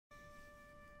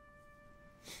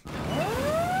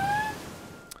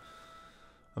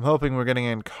I'm hoping we're getting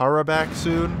Ankara back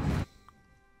soon.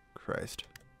 Christ.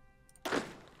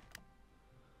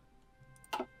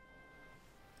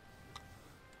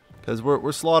 Because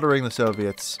we're slaughtering the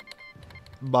Soviets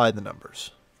by the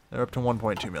numbers. They're up to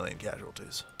 1.2 million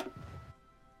casualties.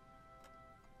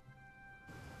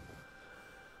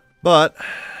 But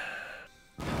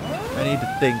I need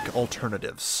to think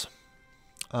alternatives.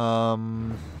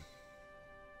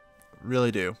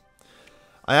 Really do.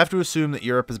 I have to assume that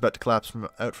Europe is about to collapse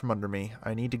out from under me.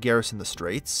 I need to garrison the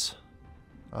Straits.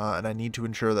 And I need to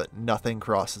ensure that nothing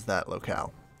crosses that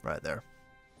locale right there.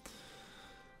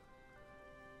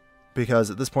 Because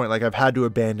at this point, like, I've had to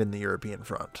abandon the European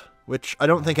front. Which I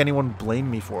don't think anyone can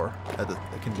blame me for at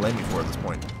this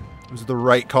point. It was the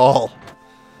right call.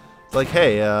 It's like,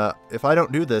 hey, if I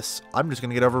don't do this, I'm just going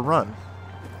to get overrun.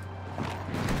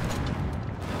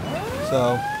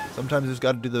 So, sometimes you've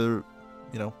got to do the,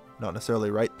 you know, not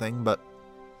necessarily right thing, but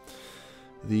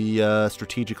the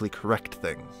strategically correct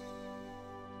thing.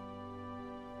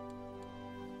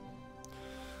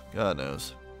 God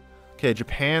knows. Okay,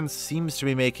 Japan seems to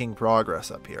be making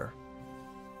progress up here.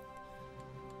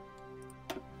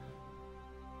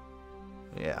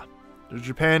 Yeah.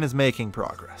 Japan is making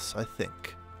progress, I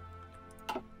think.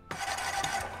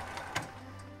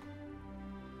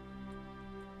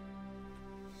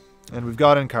 And we've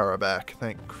got Ankara back,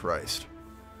 thank Christ.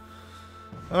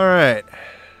 Alright.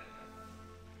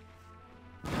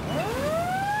 Yeah.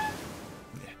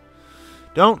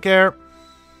 Don't care.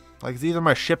 Like, it's either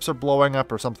my ships are blowing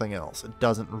up or something else. It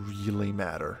doesn't really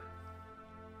matter.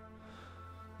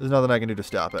 There's nothing I can do to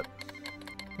stop it.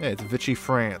 Hey, it's Vichy,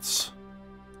 France.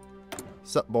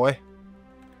 Sup, boy?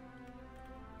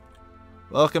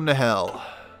 Welcome to hell.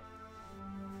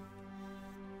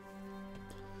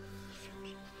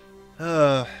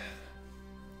 I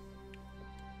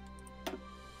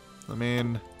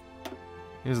mean,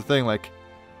 here's the thing, like,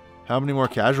 how many more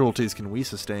casualties can we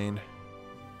sustain?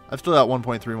 I've still got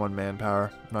 1.31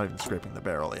 manpower. I'm not even scraping the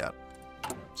barrel yet.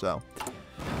 So,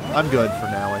 I'm good for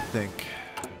now, I think.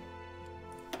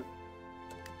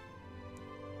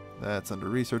 That's under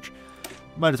research.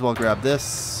 Might as well grab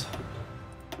this.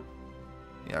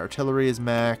 Yeah, artillery is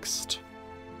maxed.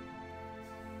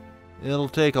 It'll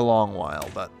take a long while,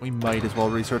 but we might as well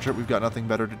research it. We've got nothing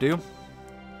better to do.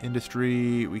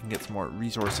 Industry, we can get some more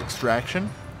resource extraction,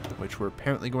 which we're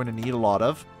apparently going to need a lot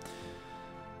of.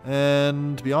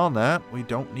 And beyond that, we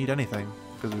don't need anything,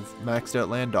 because we've maxed out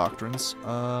land doctrines.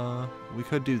 We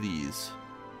could do these.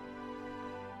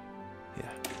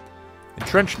 Yeah.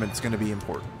 Entrenchment's going to be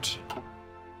important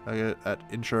at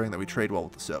ensuring that we trade well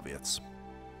with the Soviets.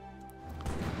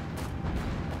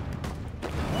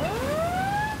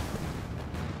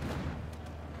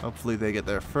 Hopefully they get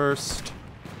there first.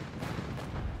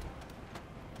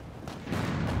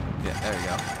 Yeah, there you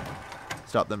go.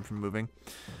 Stop them from moving.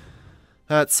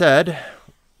 That said,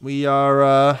 we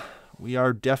are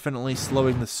definitely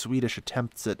slowing the Swedish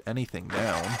attempts at anything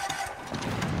down.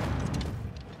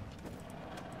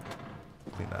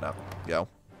 Clean that up. Go.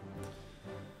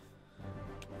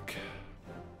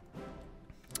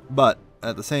 But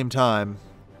at the same time,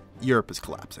 Europe is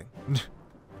collapsing.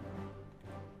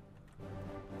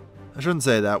 I shouldn't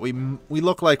say that. We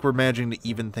look like we're managing to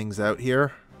even things out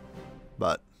here,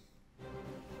 but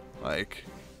like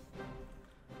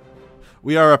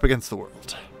we are up against the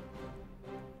world.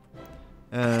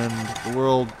 And the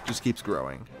world just keeps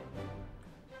growing.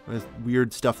 With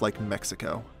weird stuff like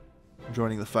Mexico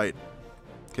joining the fight.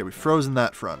 Okay, we've frozen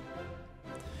that front.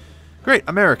 Great,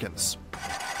 Americans.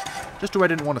 Just who I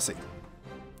didn't want to see.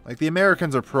 Like, the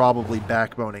Americans are probably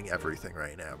backboning everything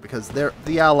right now, because the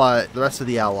rest of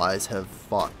the allies have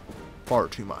fought far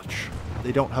too much.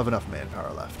 They don't have enough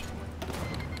manpower left.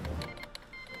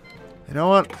 You know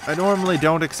what? I normally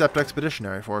don't accept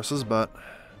expeditionary forces, but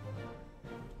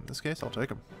in this case, I'll take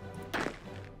them.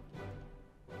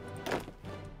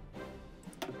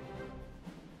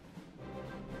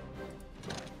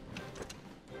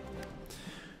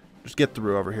 Just get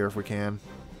through over here if we can.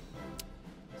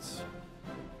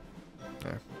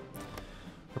 There.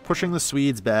 We're pushing the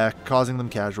Swedes back, causing them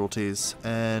casualties,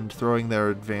 and throwing their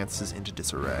advances into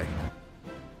disarray.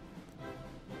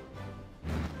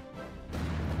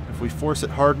 If we force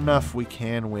it hard enough, we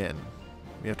can win.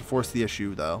 We have to force the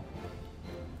issue, though.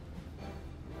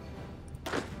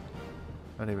 I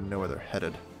don't even know where they're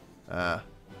headed.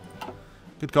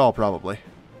 Good call, probably.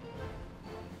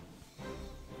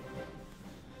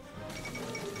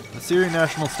 The Syrian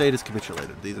national state has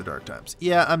capitulated. These are dark times.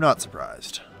 Yeah, I'm not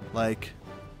surprised. Like,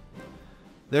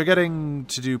 they're getting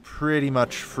to do pretty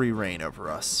much free reign over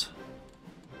us.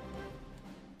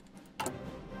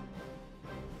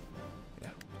 Yeah,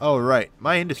 Oh, right.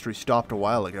 My industry stopped a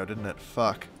while ago, didn't it?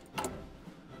 Fuck.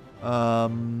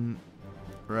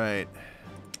 Right.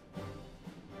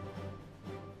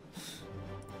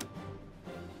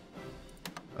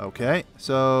 Okay,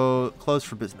 so closed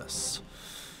for business.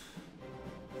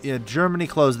 Yeah, Germany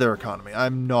closed their economy.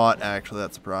 I'm not actually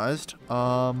that surprised.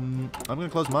 I'm gonna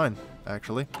close mine,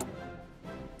 actually.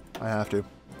 I have to.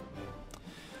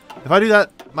 If I do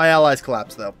that, my allies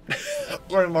collapse, though.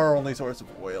 We're our only source of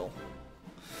oil.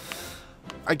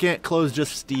 I can't close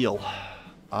just steel.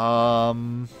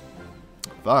 Fuck.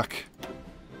 I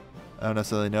don't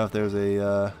necessarily know if there's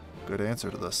a good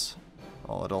answer to this.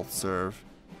 All adults serve.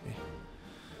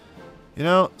 You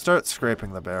know, start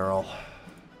scraping the barrel.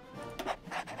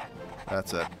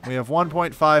 That's it. We have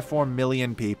 1.54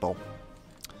 million people.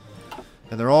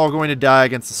 And they're all going to die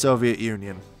against the Soviet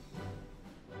Union.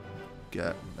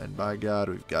 And by God,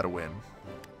 we've got to win.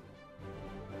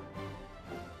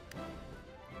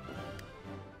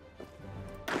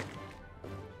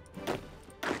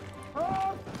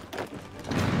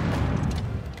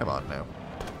 Come on now.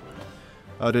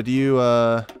 Oh, did you,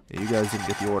 you guys didn't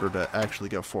get the order to actually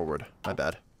go forward. My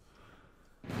bad.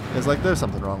 It's like there's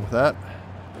something wrong with that.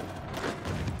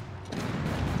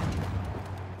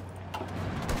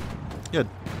 Good.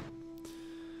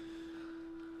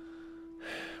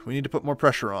 We need to put more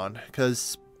pressure on,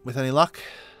 because with any luck,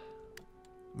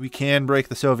 we can break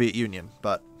the Soviet Union,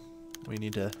 but we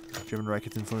need to... German Reich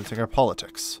is influencing our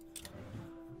politics.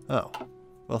 Oh.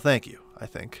 Well, thank you, I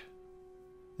think.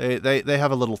 They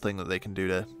have a little thing that they can do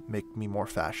to make me more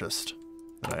fascist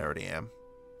than I already am,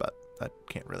 but that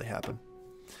can't really happen.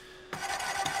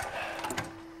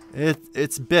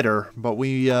 It's bitter, but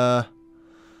we are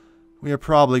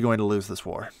probably going to lose this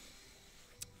war.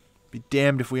 Be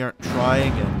damned if we aren't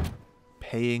trying and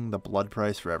paying the blood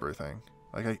price for everything.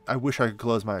 Like, I wish I could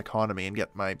close my economy and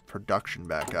get my production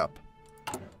back up.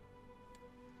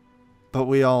 But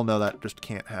we all know that just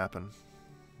can't happen.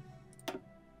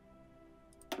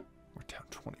 We're down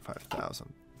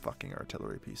 25,000 fucking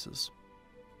artillery pieces.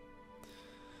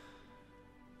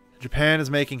 Japan is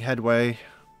making headway.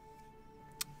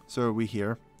 So are we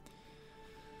here.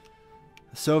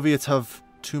 The Soviets have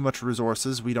too much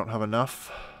resources. We don't have enough.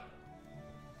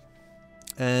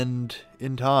 And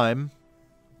in time,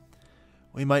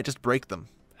 we might just break them.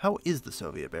 How is the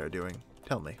Soviet bear doing?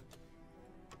 Tell me.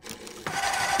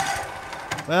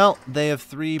 Well, they have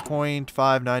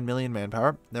 3.59 million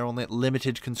manpower. They're only at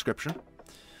limited conscription.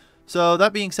 So,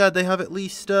 that being said, they have at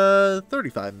least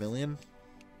 35 million.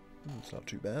 It's not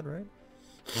too bad, right?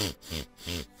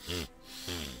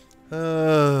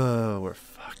 We're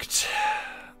fucked.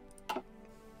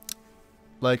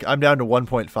 Like, I'm down to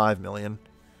 1.5 million.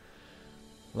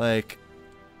 Like,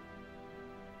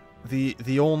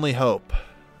 the only hope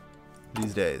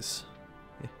these days.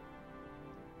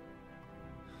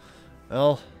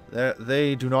 Well,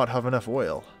 they do not have enough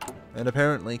oil, and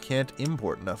apparently can't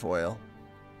import enough oil.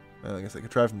 Well, I guess they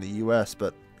could try from the U.S.,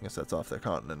 but I guess that's off their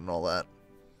continent and all that.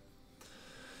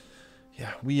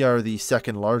 Yeah, we are the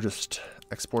second largest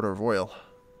exporter of oil.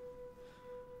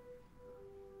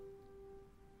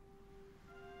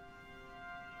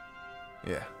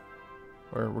 Yeah.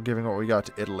 We're giving what we got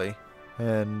to Italy,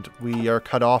 and we are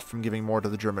cut off from giving more to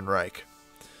the German Reich.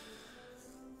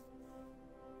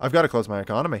 I've got to close my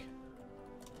economy.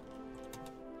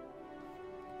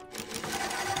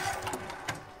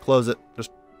 Close it.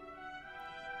 Just...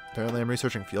 Apparently I'm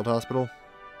researching field hospital.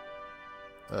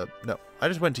 No. I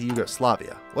just went to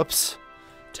Yugoslavia. Whoops.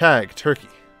 Tag, Turkey.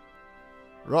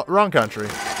 Wrong country.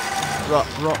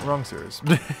 Wrong series.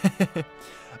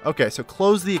 Okay, so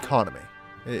close the economy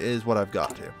is what I've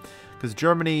got to. Because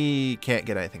Germany can't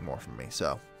get anything more from me,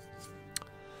 so.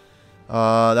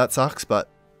 That sucks, but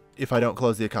if I don't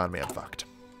close the economy, I'm fucked.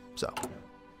 So.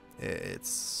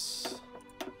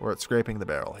 We're at scraping the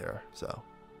barrel here, so.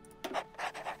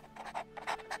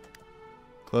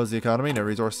 Close the economy, no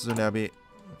resources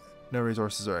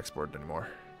are exported anymore.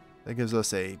 That gives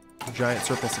us a giant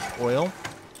surplus of oil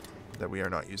that we are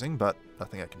not using, but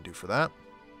nothing I can do for that.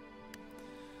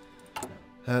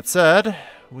 That said,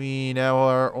 we now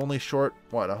are only short,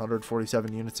 what,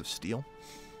 147 units of steel?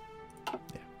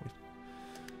 Yeah.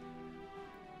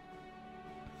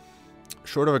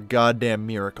 Short of a goddamn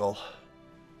miracle.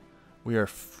 We are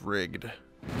frigged.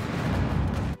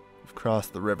 We've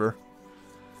crossed the river.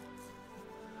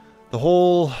 The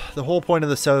whole point of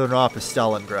the Southern Op is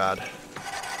Stalingrad.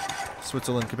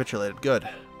 Switzerland capitulated. Good.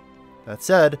 That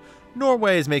said,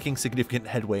 Norway is making significant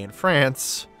headway in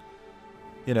France.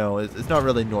 You know, it's not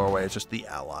really Norway, it's just the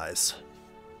Allies.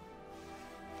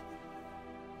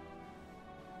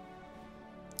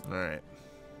 Alright.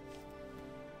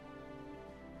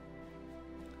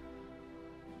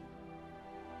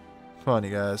 Come on,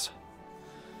 you guys.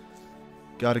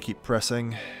 Gotta keep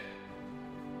pressing.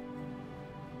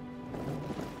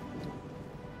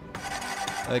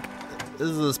 Like, this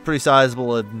is a pretty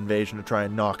sizable invasion to try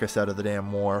and knock us out of the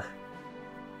damn war.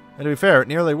 And to be fair, it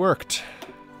nearly worked.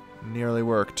 Nearly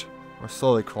worked. We're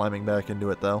slowly climbing back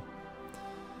into it, though.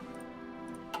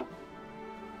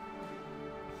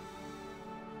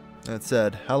 That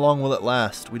said, how long will it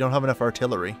last? We don't have enough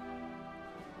artillery.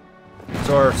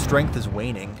 So our strength is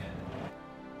waning.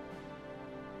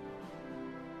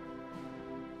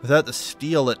 Without the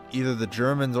steel that either the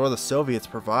Germans or the Soviets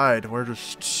provide, we're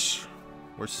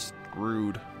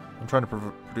screwed. I'm trying to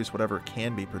produce whatever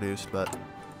can be produced, but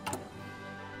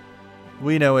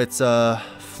we know it's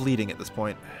fleeting at this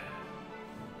point.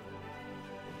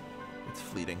 It's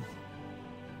fleeting.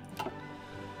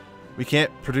 We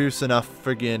can't produce enough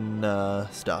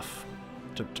friggin' stuff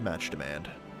to match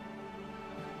demand.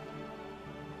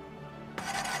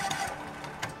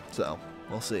 So,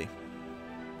 we'll see.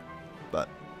 But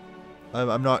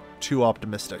I'm not too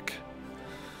optimistic.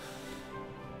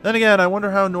 Then again, I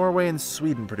wonder how Norway and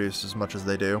Sweden produce as much as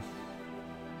they do.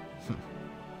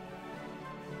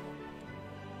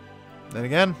 Then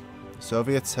again, the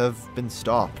Soviets have been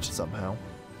stopped somehow.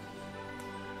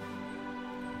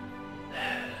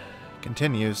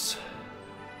 Continues.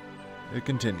 It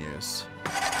continues.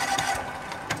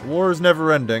 The war is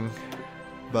never ending,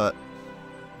 but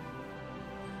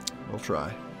we'll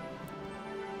try.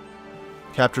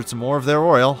 Captured some more of their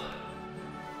oil.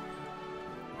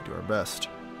 Do our best.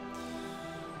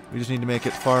 We just need to make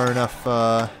it far enough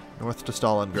north to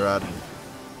Stalingrad.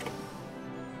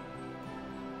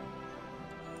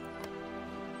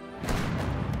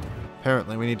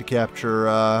 Apparently we need to capture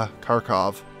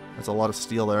Kharkov. There's a lot of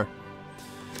steel there.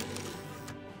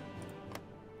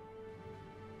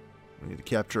 We need to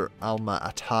capture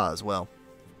Alma-Ata as well,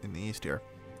 in the east here.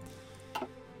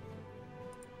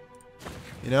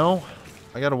 You know,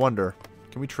 I gotta wonder,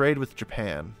 can we trade with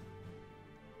Japan?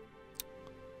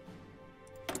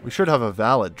 We should have a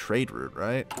valid trade route,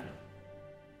 right?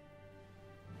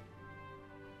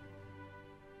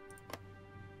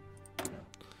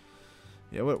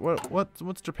 Yeah,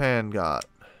 what's Japan got?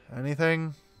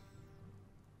 Anything?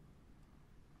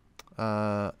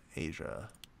 Asia.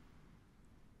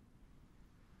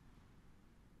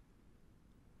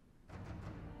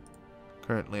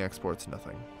 Currently exports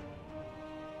nothing.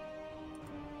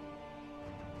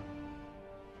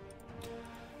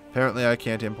 Apparently I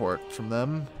can't import from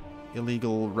them.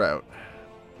 Illegal route.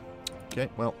 Okay,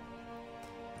 well.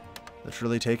 Let's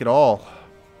really take it all.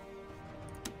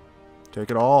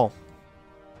 Take it all.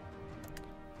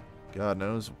 God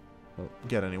knows. Won't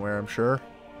get anywhere, I'm sure.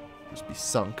 Just be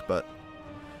sunk, but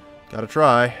gotta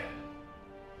try.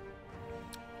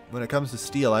 When it comes to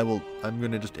steel, I'm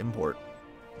gonna just import.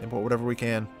 Import whatever we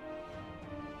can.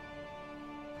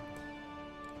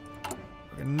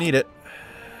 We're gonna need it.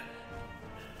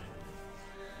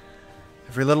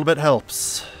 Every little bit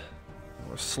helps.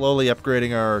 We're slowly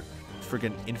upgrading our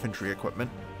friggin' infantry equipment.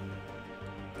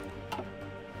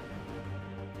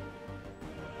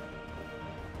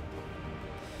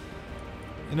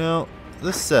 You know,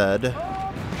 this said,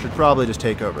 should probably just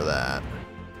take over that.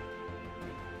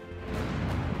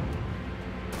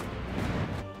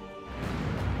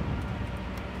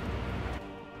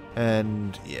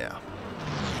 And yeah,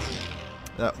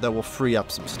 that will free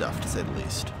up some stuff, to say the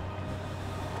least.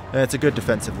 And it's a good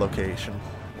defensive location,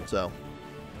 so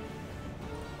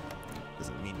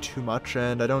doesn't mean too much.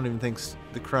 And I don't even think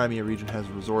the Crimea region has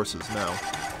resources now.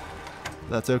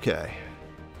 That's okay.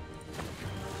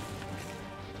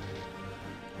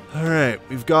 All right,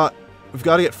 we've got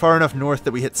to get far enough north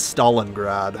that we hit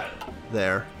Stalingrad.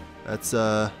 There, that's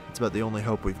about the only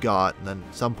hope we've got. And then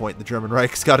at some point, the German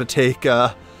Reich's got to take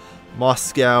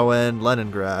Moscow and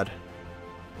Leningrad.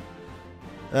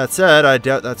 That said, I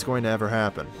doubt that's going to ever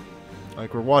happen.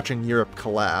 Like, we're watching Europe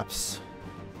collapse.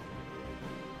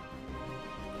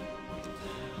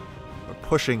 We're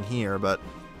pushing here, but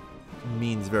it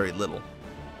means very little.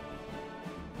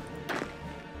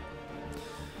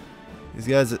 These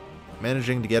guys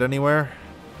managing to get anywhere?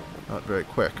 Not very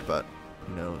quick, but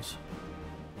who knows.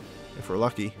 If we're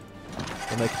lucky,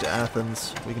 they'll make it to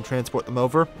Athens. We can transport them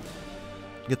over,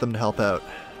 get them to help out.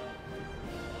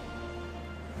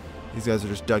 These guys are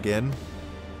just dug in.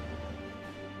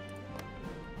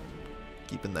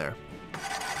 Keep in there.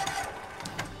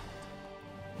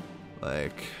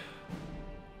 Like,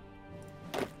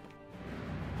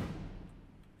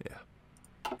 yeah.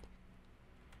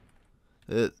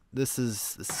 This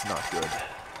is not good.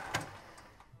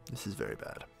 This is very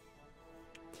bad.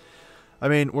 I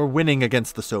mean, we're winning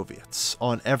against the Soviets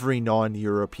on every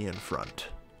non-European front.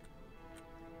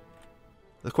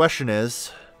 The question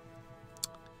is,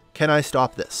 can I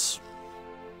stop this?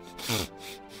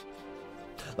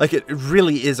 Like, it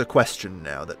really is a question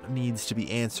now that needs to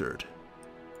be answered.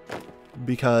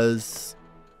 Because,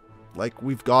 like,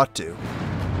 we've got to.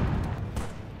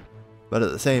 But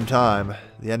at the same time,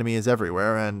 the enemy is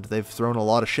everywhere, and they've thrown a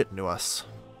lot of shit into us.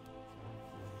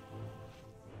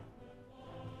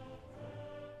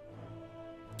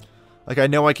 Like, I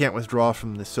know I can't withdraw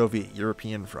from the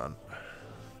Soviet-European front.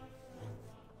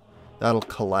 That'll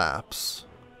collapse.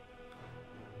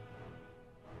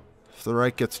 If the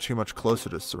Reich gets too much closer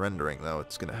to surrendering, though,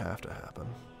 it's going to happen.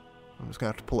 I'm just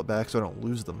going to have to pull it back so I don't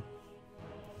lose them.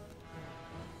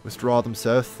 Withdraw them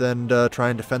south and try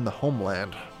and defend the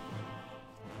homeland.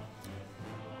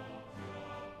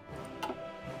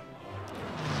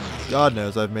 God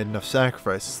knows I've made enough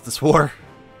sacrifices this war.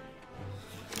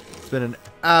 It's been an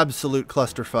absolute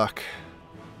clusterfuck.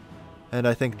 And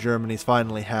I think Germany's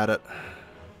finally had it.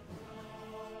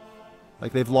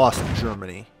 Like, they've lost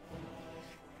Germany.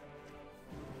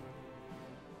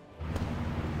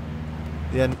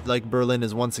 Like, Berlin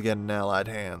is once again in Allied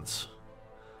hands.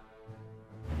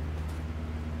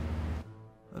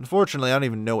 Unfortunately, I don't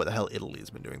even know what the hell Italy's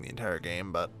been doing the entire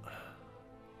game, but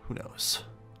who knows.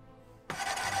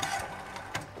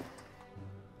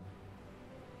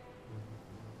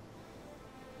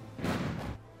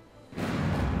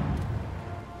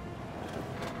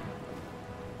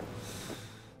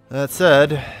 That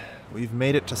said, we've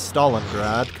made it to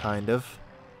Stalingrad, kind of.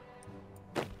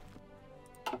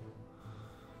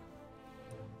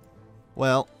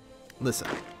 Well, listen,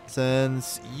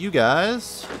 since you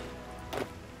guys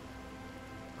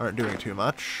aren't doing too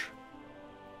much,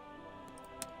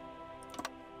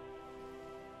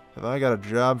 have I got a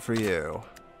job for you?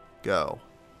 Go.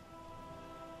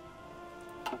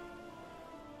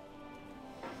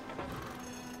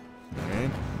 Okay.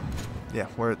 Yeah,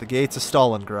 we're at the gates of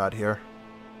Stalingrad here.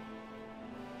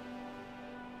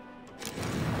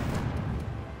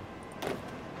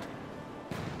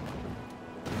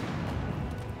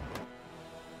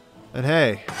 And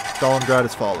hey, Stalingrad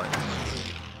is falling.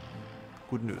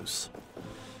 Good news.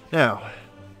 Now,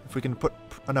 if we can put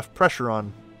enough pressure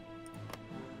on...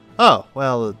 Oh,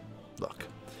 well, look.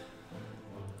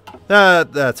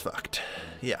 That's fucked.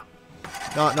 Yeah.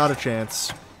 Not a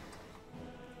chance.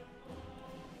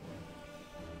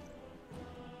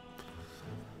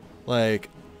 Like,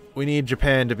 we need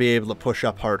Japan to be able to push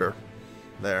up harder.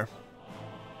 There.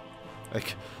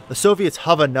 Like, the Soviets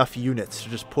have enough units to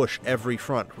just push every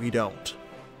front. We don't.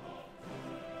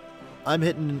 I'm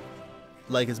hitting,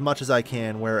 like, as much as I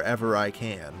can wherever I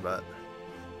can, but...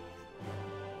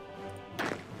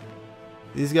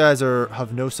 These guys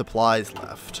have no supplies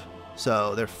left,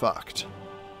 so they're fucked.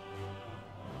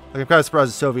 Like, I'm kind of surprised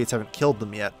the Soviets haven't killed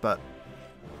them yet, but...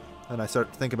 And I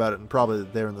start to think about it, and probably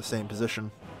they're in the same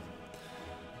position.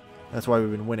 That's why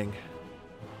we've been winning.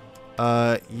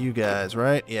 You guys,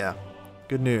 right? Yeah.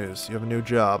 Good news. You have a new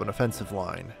job, an offensive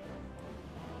line.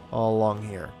 All along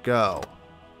here. Go.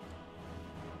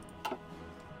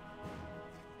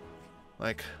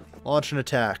 Like, launch an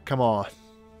attack. Come on.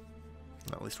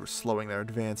 At least we're slowing their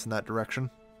advance in that direction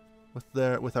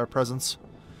with our presence,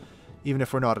 even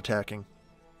if we're not attacking.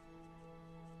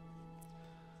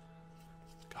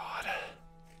 God.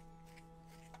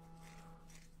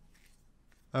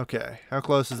 Okay, how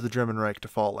close is the German Reich to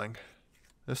falling?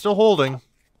 They're still holding.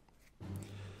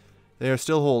 They are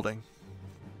still holding.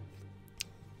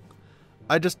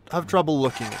 I just have trouble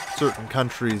looking at certain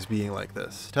countries being like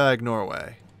this. Tag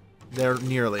Norway. They're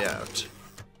nearly out.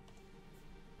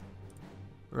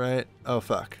 Right? Oh,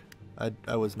 fuck.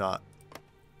 I was not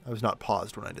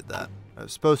paused when I did that. I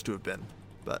was supposed to have been.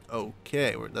 But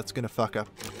okay, that's gonna fuck up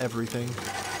everything.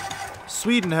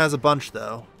 Sweden has a bunch,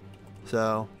 though.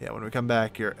 So, yeah, when we come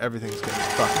back here, everything's gonna be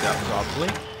fucked up, probably.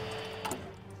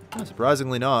 Oh,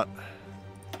 surprisingly not.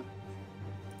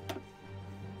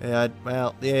 Yeah,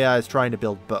 well, the AI is trying to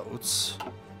build boats.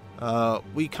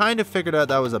 We kind of figured out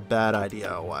that was a bad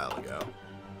idea a while ago.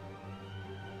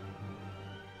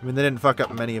 I mean, they didn't fuck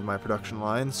up many of my production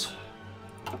lines.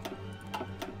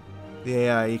 The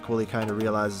AI equally kind of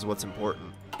realizes what's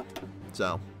important.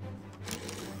 So.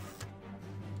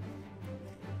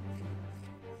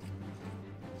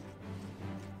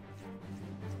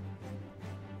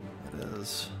 It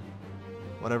is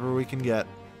whatever we can get.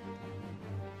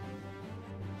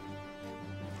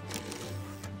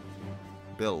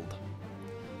 Build.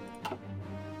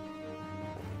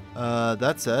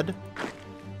 That said,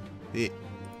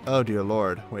 oh dear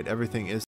lord. Wait, everything is